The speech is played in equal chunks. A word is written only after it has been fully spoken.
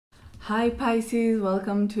Hi Pisces,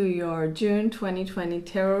 welcome to your June 2020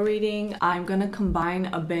 tarot reading. I'm going to combine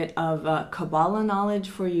a bit of Kabbalah knowledge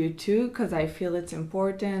for you too, because I feel it's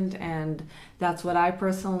important and that's what I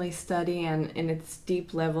personally study, and in its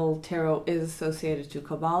deep level tarot is associated to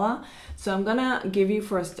Kabbalah. So I'm going to give you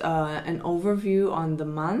first an overview on the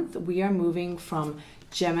month. We are moving from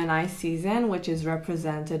Gemini season, which is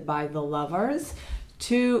represented by the Lovers,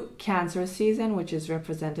 to Cancer season, which is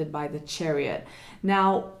represented by the Chariot.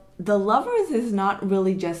 Now, the Lovers is not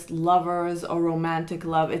really just lovers or romantic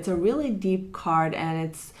love. It's a really deep card, and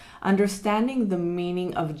it's understanding the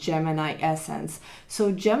meaning of Gemini essence.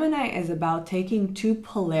 So Gemini is about taking two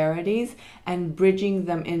polarities and bridging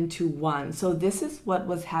them into one. So this is what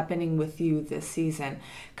was happening with you this season.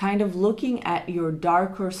 Kind of looking at your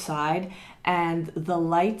darker side and the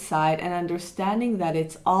light side and understanding that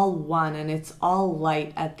it's all one and it's all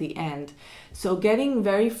light at the end. So getting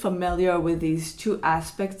very familiar with these two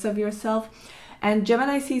aspects of yourself. And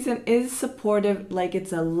Gemini season is supportive, like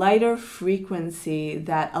it's a lighter frequency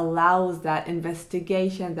that allows that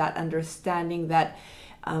investigation, that understanding, that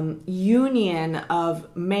union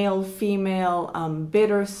of male, female,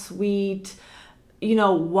 bittersweet,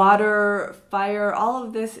 water, fire, all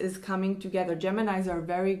of this is coming together. Geminis are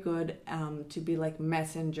very good to be like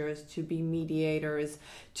messengers, to be mediators,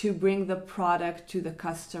 to bring the product to the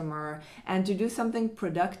customer, and to do something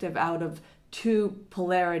productive out of two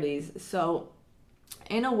polarities. So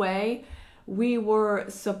in a way, we were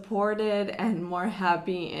supported and more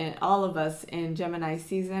happy, in all of us, in Gemini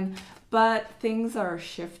season, but things are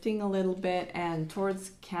shifting a little bit, and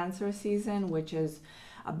towards Cancer season, which is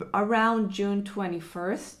around June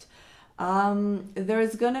 21st,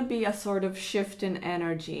 there's going to be a sort of shift in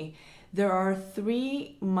energy. There are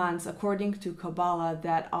 3 months, according to Kabbalah,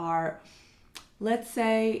 that are, let's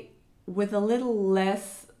say, with a little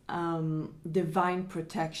less divine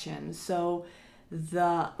protection. So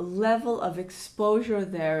the level of exposure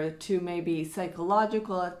there to maybe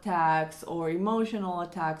psychological attacks or emotional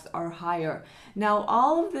attacks are higher. Now,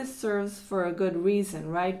 all of this serves for a good reason,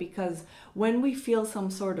 right? Because when we feel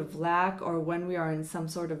some sort of lack, or when we are in some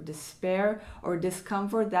sort of despair or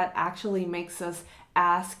discomfort, that actually makes us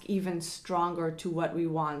ask even stronger to what we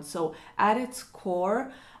want. So at its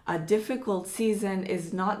core, a difficult season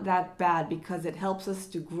is not that bad because it helps us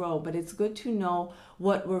to grow, but it's good to know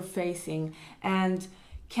what we're facing. And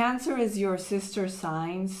Cancer is your sister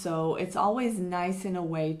sign, so it's always nice in a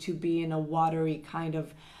way to be in a watery kind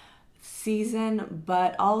of season,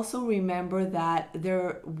 but also remember that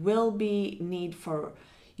there will be need for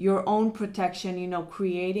your own protection,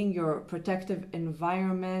 creating your protective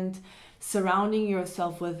environment, surrounding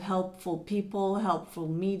yourself with helpful people, helpful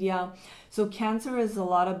media. So Cancer is a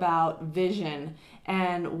lot about vision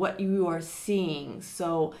and what you are seeing.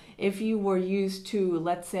 So if you were used to,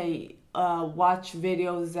 let's say, watch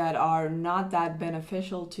videos that are not that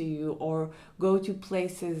beneficial to you, or go to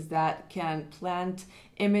places that can plant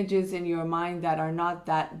images in your mind that are not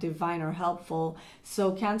that divine or helpful.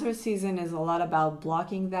 So Cancer season is a lot about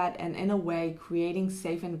blocking that and, in a way, creating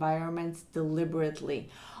safe environments deliberately.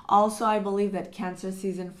 Also, I believe that Cancer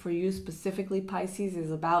season for you, specifically Pisces,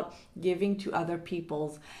 is about giving to other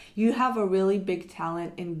people's. You have a really big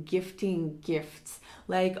talent in gifting gifts.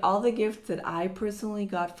 Like, all the gifts that I personally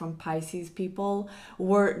got from Pisces people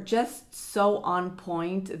were just so on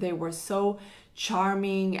point. They were so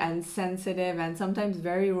charming and sensitive and sometimes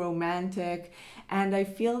very romantic. And I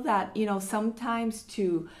feel that, sometimes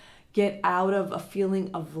to get out of a feeling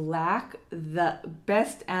of lack, the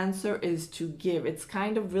best answer is to give. It's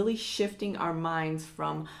kind of really shifting our minds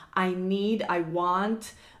from I need, I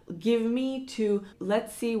want, give me, to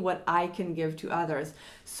let's see what I can give to others.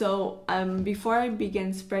 So before I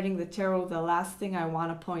begin spreading the tarot, the last thing I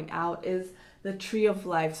want to point out is the Tree of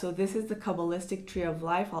Life. So this is the Kabbalistic Tree of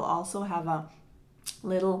Life. I'll also have a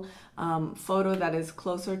little photo that is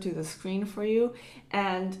closer to the screen for you.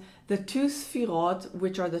 And the two Sphirot,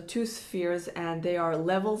 which are the two spheres, and they are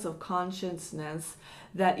levels of consciousness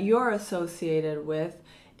that you're associated with,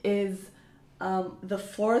 is the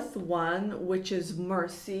fourth one, which is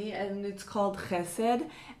mercy, and it's called Chesed.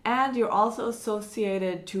 And you're also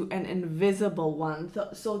associated to an invisible one.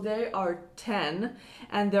 So there are 10,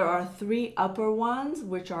 and there are 3 upper ones,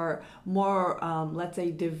 which are more, let's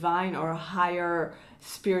say, divine or higher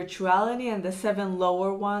spirituality, and the 7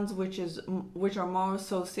 lower ones, which are more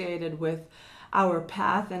associated with our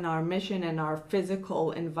path and our mission and our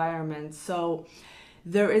physical environment. So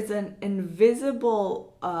there is an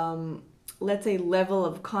invisible let's say level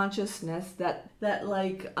of consciousness that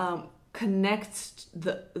connects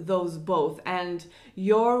those both. And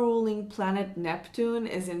your ruling planet Neptune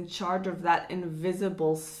is in charge of that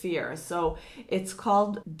invisible sphere. So it's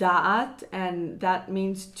called Da'at, and that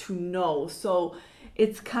means to know. So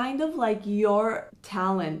it's kind of like your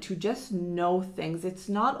talent to just know things. It's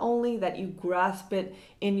not only that you grasp it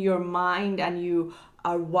in your mind and you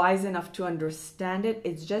are wise enough to understand it,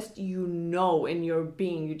 it's just, you know, in your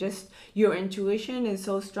being. Your intuition is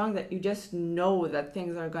so strong that you just know that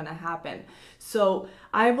things are going to happen. So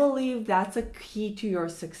I believe that's a key to your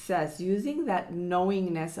success, using that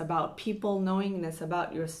knowingness about people, knowingness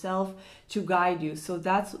about yourself to guide you. So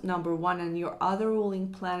that's number one. And your other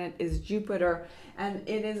ruling planet is Jupiter, and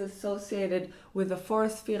it is associated with the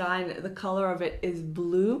fourth sphere, and the color of it is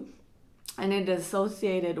blue, and it is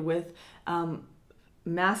associated with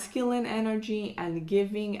masculine energy and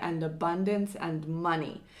giving and abundance and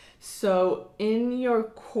money. So in your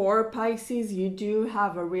core, Pisces, you do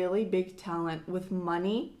have a really big talent with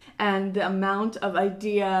money, and the amount of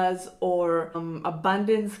ideas or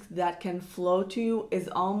abundance that can flow to you is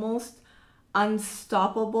almost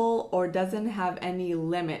unstoppable, or doesn't have any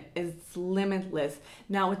limit. It's limitless.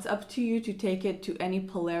 Now it's up to you to take it to any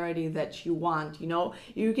polarity that you want. You know,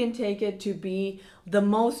 you can take it to be the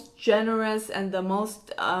most generous and the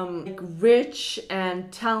most rich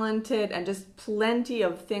and talented and just plenty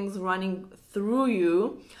of things running through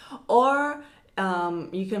you, or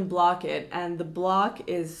you can block it, and the block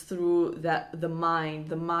is through the mind.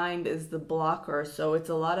 The mind is the blocker. So it's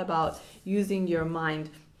a lot about using your mind.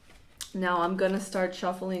 Now I'm going to start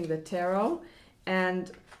shuffling the tarot,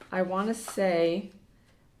 and I want to say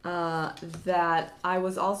that I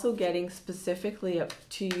was also getting specifically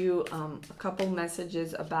to you a couple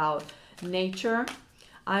messages about nature.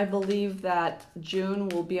 I believe that June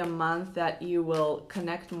will be a month that you will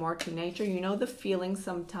connect more to nature. You know, the feeling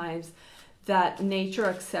sometimes that nature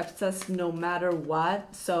accepts us no matter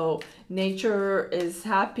what. So nature is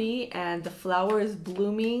happy and the flower is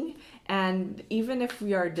blooming, and even if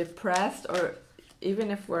we are depressed or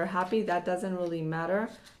even if we're happy, that doesn't really matter.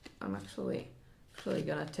 I'm actually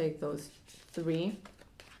gonna take those three.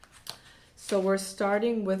 So we're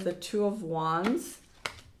starting with the Two of Wands.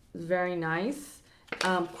 Very nice.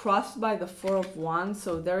 Crossed by the Four of Wands,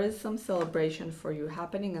 so there is some celebration for you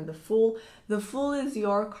happening. And the Fool is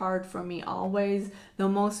your card for me always, the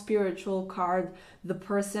most spiritual card, the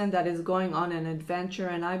person that is going on an adventure.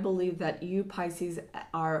 And I believe that you, Pisces,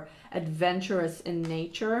 are adventurous in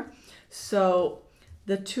nature. So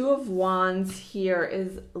the Two of Wands here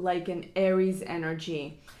is like an Aries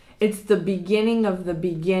energy. It's the beginning of the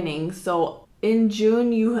beginning. So in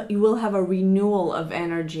June, you will have a renewal of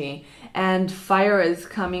energy, and fire is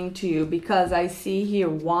coming to you, because I see here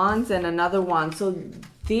wands and another wand. So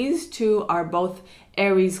these two are both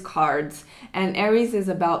Aries cards, and Aries is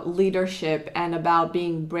about leadership and about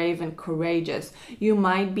being brave and courageous. You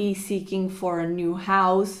might be seeking for a new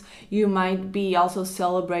house. You might be also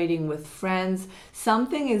celebrating with friends.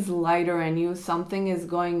 Something is lighter in you. Something is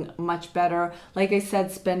going much better. Like I said,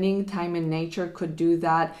 spending time in nature could do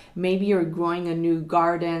that. Maybe you're growing a new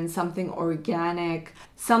garden, something organic,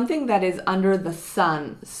 something that is under the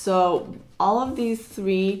sun. So all of these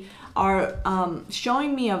three are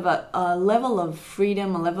showing me of a level of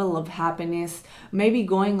freedom, a level of happiness, maybe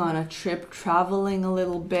going on a trip, traveling a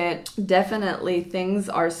little bit. Definitely things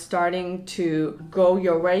are starting to go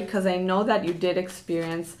your way, because I know that you did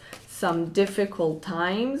experience some difficult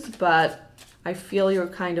times, but I feel you're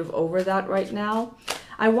kind of over that right now.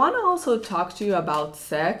 I want to also talk to you about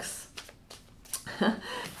sex.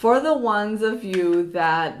 For the ones of you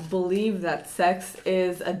that believe that sex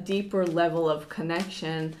is a deeper level of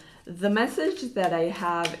connection, the message that I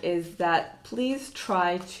have is that please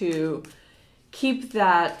try to keep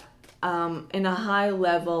that in a high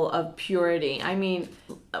level of purity. I mean,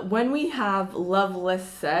 when we have loveless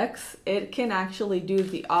sex, it can actually do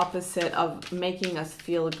the opposite of making us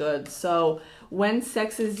feel good. So when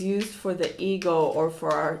sex is used for the ego or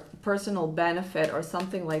for our personal benefit or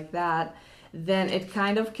something like that, then it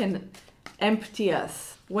kind of can empty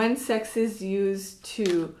us. When sex is used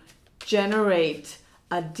to generate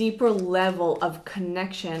a deeper level of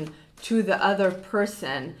connection to the other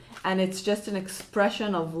person, and it's just an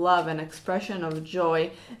expression of love, an expression of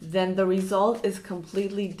joy, then the result is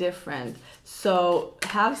completely different. So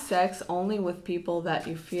have sex only with people that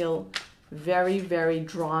you feel very, very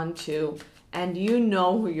drawn to, and you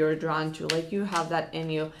know who you're drawn to, like you have that in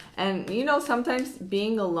you. And you know, sometimes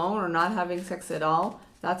being alone or not having sex at all,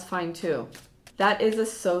 that's fine too. That is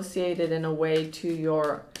associated in a way to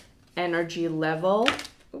your energy level.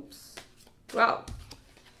 Oops. Wow.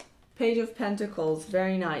 Page of Pentacles,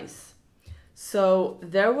 very nice. So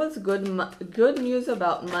there was good news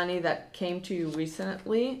about money that came to you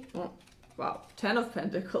recently. Oh, wow, 10 of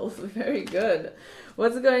Pentacles, very good.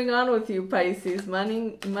 What's going on with you, Pisces?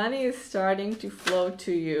 Money is starting to flow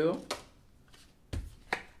to you.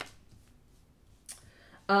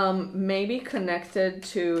 Maybe connected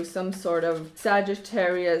to some sort of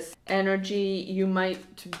Sagittarius energy. You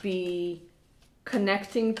might be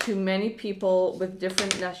connecting to many people with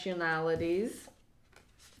different nationalities.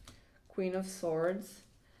 Queen of Swords.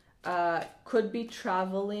 Could be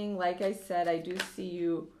traveling. Like I said, I do see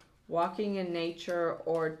you walking in nature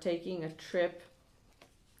or taking a trip.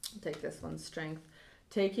 I'll take this one, Strength.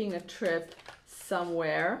 Taking a trip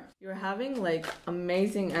somewhere. You're having like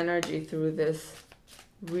amazing energy through this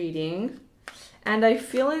reading. And I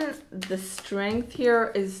feel the strength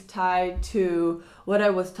here is tied to what I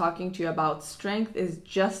was talking to you about. Strength is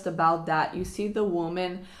just about that. You see the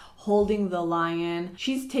woman holding the lion.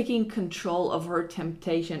 She's taking control of her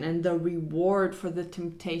temptation, and the reward for the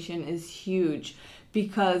temptation is huge,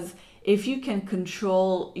 because if you can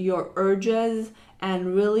control your urges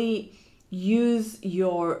and really use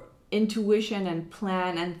your intuition and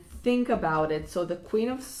plan and think about it. So the Queen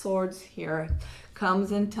of Swords here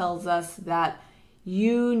comes and tells us that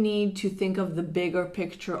you need to think of the bigger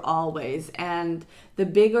picture always. And the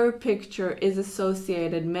bigger picture is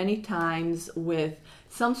associated many times with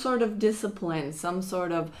some sort of discipline, some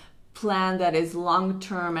sort of plan that is long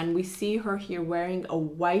term. And we see her here wearing a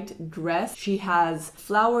white dress. She has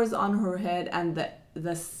flowers on her head and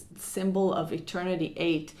the symbol of eternity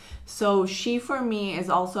 8. So she, for me, is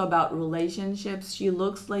also about relationships. She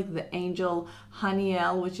looks like the angel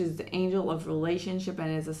Haniel, which is the angel of relationship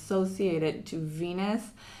and is associated to Venus.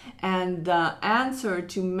 And the answer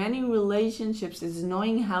to many relationships is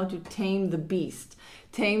knowing how to tame the beast.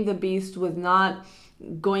 Tame the beast with not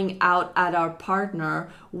going out at our partner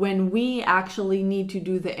when we actually need to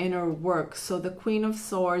do the inner work. So the Queen of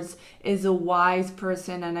Swords is a wise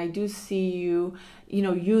person, and I do see you,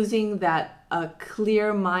 using that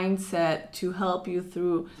clear mindset to help you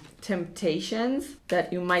through temptations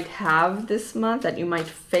that you might have this month, that you might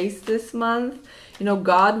face this month.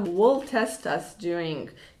 God will test us during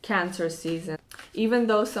Cancer season. Even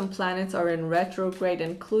though some planets are in retrograde,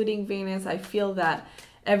 including Venus, I feel that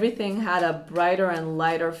everything had a brighter and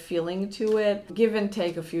lighter feeling to it. Give and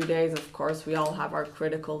take a few days, of course. We all have our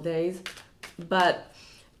critical days. But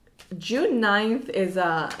June 9th is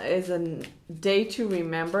a day to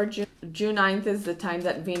remember. June 9th is the time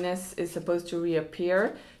that Venus is supposed to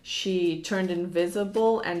reappear. She turned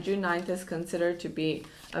invisible, and June 9th is considered to be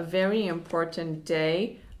a very important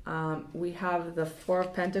day. We have the Four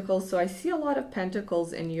of Pentacles. So I see a lot of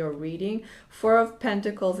Pentacles in your reading. Four of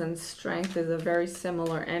Pentacles and Strength is a very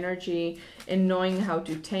similar energy in knowing how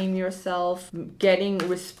to tame yourself, getting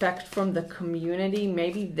respect from the community.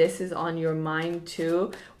 Maybe this is on your mind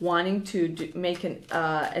too, wanting to make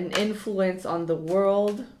an influence on the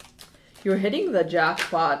world. You're hitting the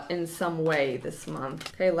jackpot in some way this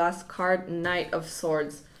month. Okay, last card, Knight of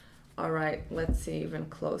Swords. All right, let's see even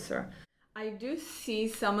closer. I do see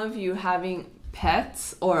some of you having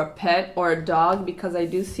pets, or a pet or a dog, because I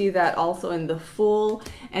do see that also in the Fool,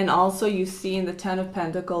 and also you see in the Ten of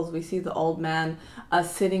Pentacles, we see the old man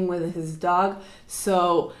sitting with his dog.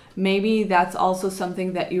 So maybe that's also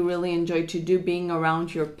something that you really enjoy to do, being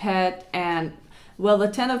around your pet. And well, the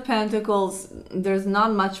Ten of Pentacles, there's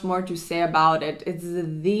not much more to say about it. It's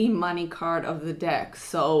the money card of the deck.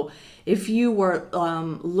 So if you were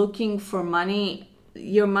looking for money,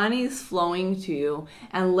 your money is flowing to you,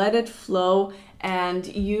 and let it flow, and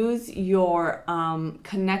use your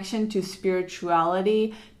connection to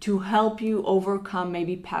spirituality to help you overcome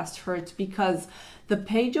maybe past hurts. Because the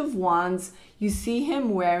Page of Wands, you see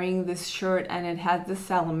him wearing this shirt and it has the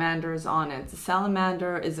salamanders on it. The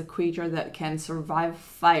salamander is a creature that can survive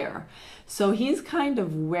fire. So he's kind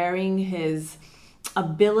of wearing his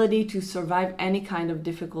ability to survive any kind of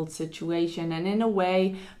difficult situation. And in a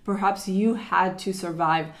way, perhaps you had to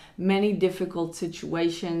survive many difficult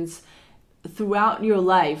situations throughout your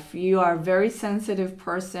life. You are a very sensitive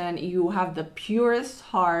person. You have the purest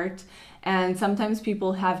heart, and sometimes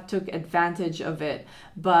people have took advantage of it.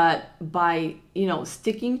 But by,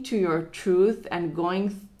 sticking to your truth and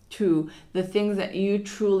going to the things that you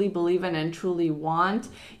truly believe in and truly want,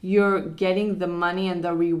 you're getting the money and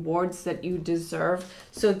the rewards that you deserve.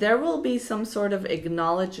 So there will be some sort of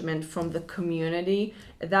acknowledgement from the community.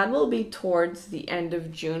 That will be towards the end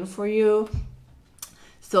of June for you.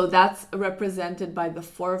 So that's represented by the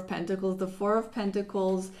Four of Pentacles. The Four of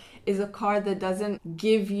Pentacles is a card that doesn't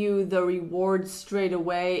give you the reward straight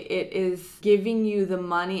away. It is giving you the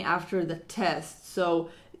money after the test. So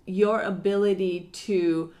your ability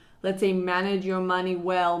to, let's say, manage your money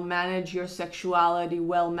well, manage your sexuality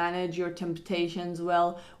well, manage your temptations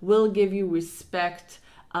well, will give you respect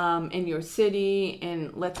in your city,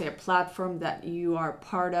 in, let's say, a platform that you are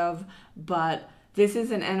part of. But this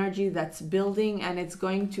is an energy that's building, and it's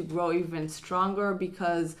going to grow even stronger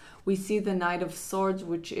because we see the Knight of Swords,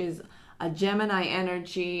 which is a Gemini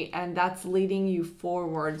energy, and that's leading you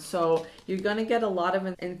forward. So you're going to get a lot of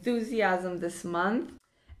enthusiasm this month.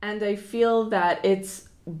 And I feel that it's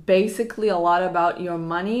basically a lot about your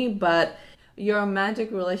money, but your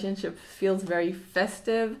romantic relationship feels very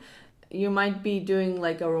festive. You might be doing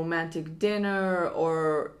like a romantic dinner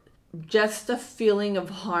or just a feeling of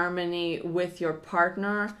harmony with your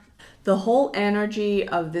partner. The whole energy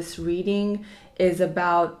of this reading is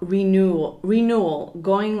about renewal,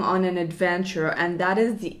 going on an adventure, and that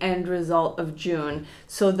is the end result of June.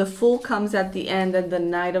 So the Fool comes at the end and the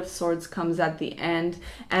Knight of Swords comes at the end,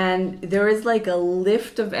 and there is like a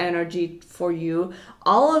lift of energy for you.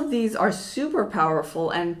 All of these are super powerful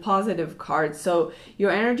and positive cards. So your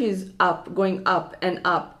energy is up, going up and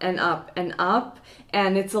up and up and up.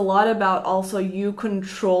 And it's a lot about also you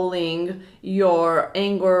controlling your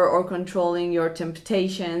anger or controlling your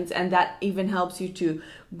temptations. And that even helps you to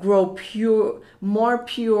grow pure, more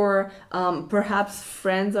pure. Perhaps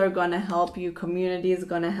friends are going to help you. Community is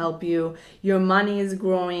going to help you. Your money is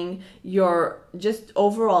growing. Your just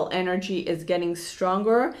overall energy is getting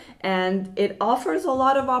stronger. And it offers a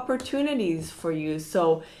lot of opportunities for you.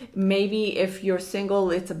 So maybe if you're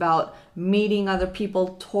single, it's about meeting other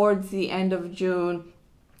people towards the end of June.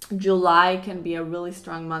 July can be a really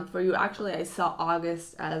strong month for you. Actually, I saw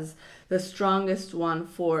August as the strongest one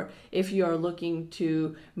for if you're looking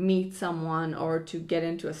to meet someone or to get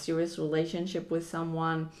into a serious relationship with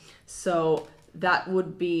someone. So that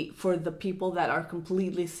would be for the people that are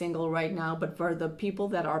completely single right now. But for the people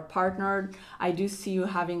that are partnered, I do see you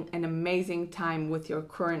having an amazing time with your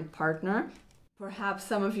current partner. Perhaps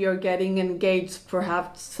some of you are getting engaged.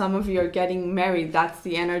 Perhaps some of you are getting married. That's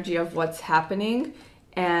the energy of what's happening.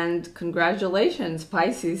 And congratulations,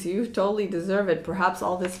 Pisces, you totally deserve it. Perhaps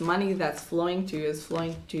all this money that's flowing to you is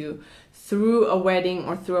flowing to you through a wedding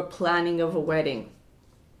or through a planning of a wedding.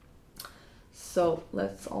 So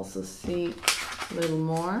let's also see a little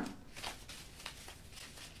more.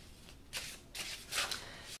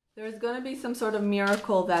 There's going to be some sort of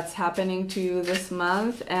miracle that's happening to you this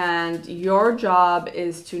month, and your job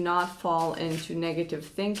is to not fall into negative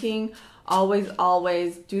thinking.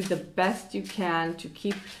 Always do the best you can to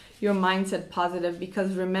keep your mindset positive,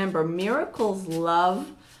 because remember, miracles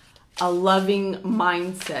love a loving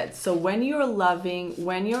mindset. So when you're loving,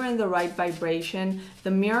 when you're in the right vibration,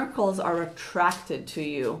 the miracles are attracted to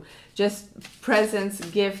you. Just presents,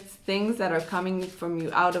 gifts, things that are coming from you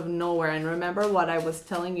out of nowhere. And remember what I was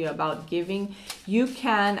telling you about giving. You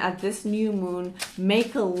can, at this new moon,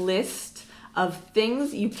 make a list of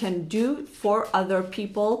things you can do for other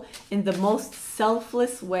people in the most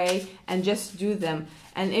selfless way, and just do them.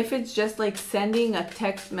 And if it's just like sending a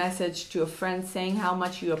text message to a friend saying how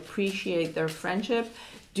much you appreciate their friendship,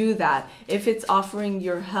 do that. If it's offering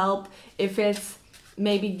your help, if it's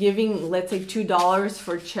maybe giving, let's say, $2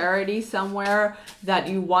 for charity somewhere that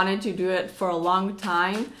you wanted to do it for a long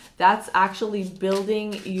time, that's actually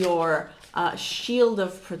building your shield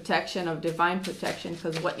of protection, of divine protection,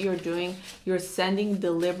 because what you're doing, you're sending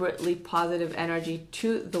deliberately positive energy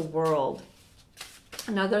to the world.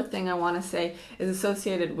 Another thing I want to say is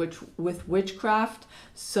associated with witchcraft.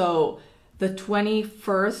 So the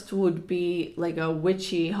 21st would be like a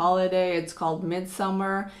witchy holiday. It's called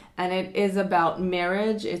Midsummer, and it is about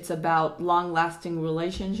marriage. It's about long-lasting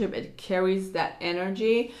relationship. It carries that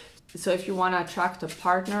energy. So if you want to attract a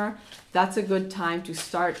partner, that's a good time to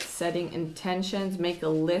start setting intentions. Make a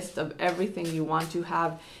list of everything you want to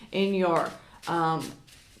have in your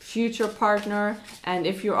future partner. And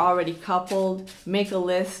if you're already coupled, make a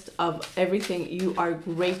list of everything you are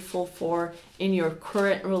grateful for in your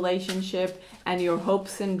current relationship and your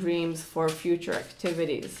hopes and dreams for future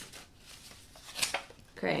activities.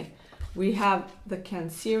 Okay, we have the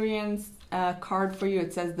Cancerians card for you.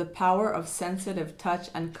 It says the power of sensitive touch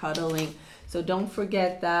and cuddling. So don't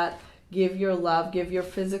forget that. Give your love, give your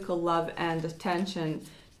physical love and attention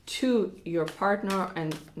to your partner,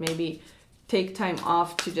 and maybe take time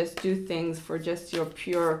off to just do things for just your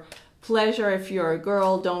pure pleasure. If you're a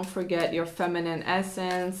girl, don't forget your feminine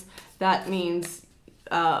essence. That means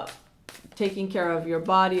taking care of your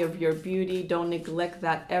body, of your beauty. Don't neglect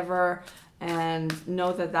that ever, and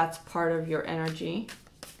know that that's part of your energy.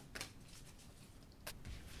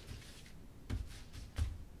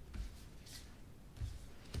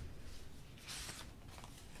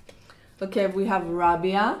 Okay, we have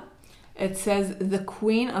Rabia. It says, the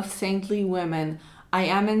queen of saintly women. I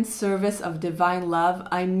am in service of divine love.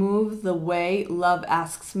 I move the way love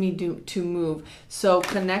asks me to move. So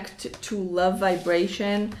connect to love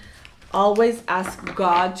vibration. Always ask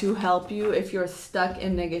God to help you if you're stuck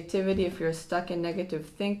in negativity, if you're stuck in negative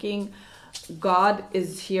thinking. God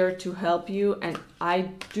is here to help you, and I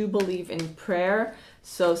do believe in prayer.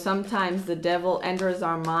 So sometimes the devil enters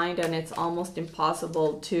our mind and it's almost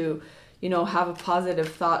impossible to, you know, have a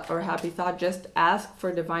positive thought or happy thought. Just ask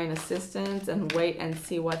for divine assistance and wait and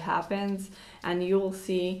see what happens. And you will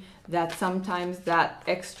see that sometimes that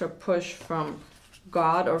extra push from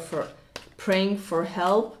God or for praying for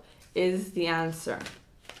help is the answer.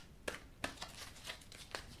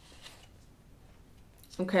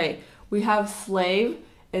 Okay, we have slave.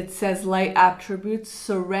 It says light attributes,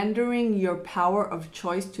 surrendering your power of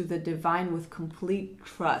choice to the divine with complete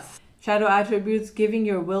trust. Shadow attributes, giving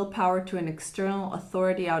your willpower to an external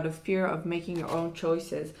authority out of fear of making your own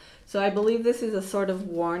choices. So I believe this is a sort of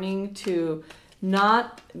warning to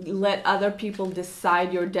not let other people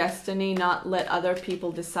decide your destiny, not let other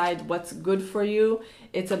people decide what's good for you.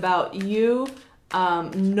 It's about you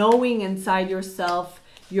knowing inside yourself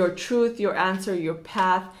your truth, your answer, your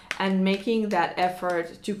path, and making that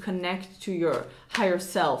effort to connect to your higher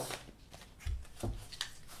self.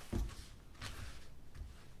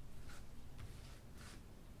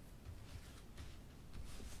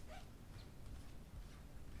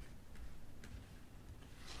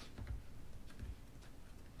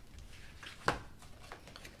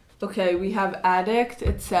 Okay, we have addict.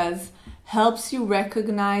 It says, helps you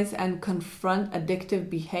recognize and confront addictive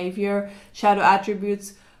behavior. Shadow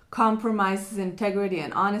attributes, compromises integrity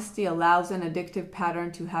and honesty, allows an addictive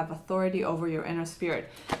pattern to have authority over your inner spirit.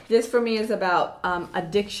 This for me is about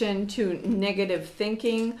addiction to negative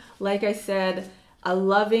thinking. Like I said, a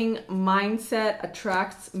loving mindset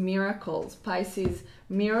attracts miracles. Pisces,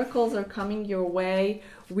 miracles are coming your way.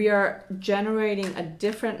 We are generating a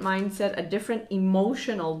different mindset, a different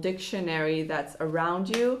emotional dictionary that's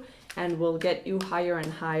around you, and will get you higher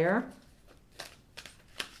and higher.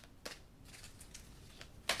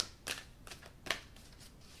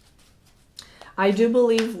 I do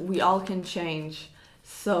believe we all can change.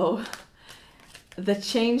 So the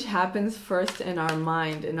change happens first in our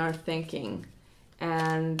mind, in our thinking.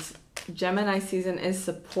 And Gemini season is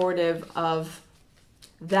supportive of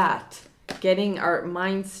that. Getting our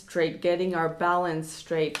mind straight, getting our balance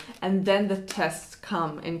straight. And then the tests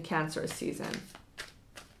come in Cancer season.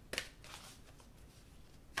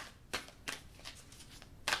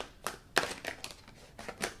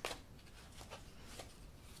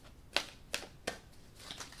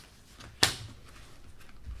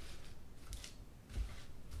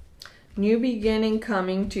 New beginning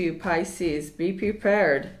coming to you, Pisces. Be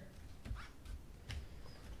prepared.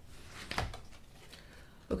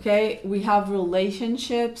 Okay, we have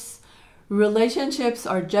relationships. Relationships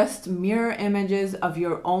are just mirror images of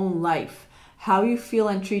your own life. How you feel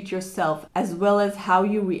and treat yourself, as well as how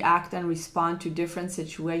you react and respond to different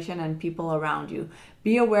situations and people around you.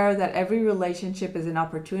 Be aware that every relationship is an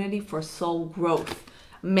opportunity for soul growth.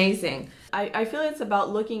 Amazing. I feel it's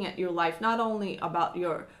about looking at your life, not only about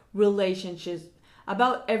your relationships,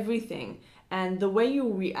 about everything. And the way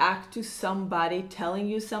you react to somebody telling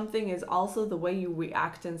you something is also the way you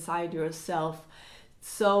react inside yourself.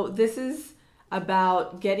 So this is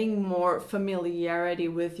about getting more familiarity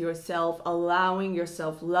with yourself, allowing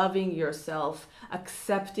yourself, loving yourself,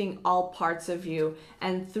 accepting all parts of you.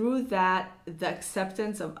 And through that, the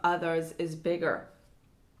acceptance of others is bigger.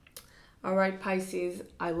 All right, Pisces,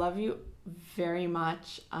 I love you very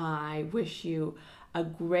much. I wish you a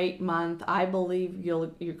great month. I believe you're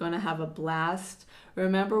going to have a blast.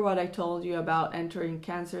 Remember what I told you about entering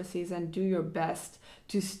Cancer season. Do your best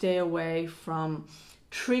to stay away from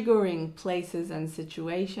triggering places and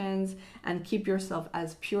situations, and keep yourself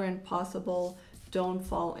as pure as possible. Don't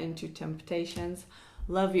fall into temptations.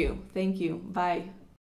 Love you. Thank you. Bye.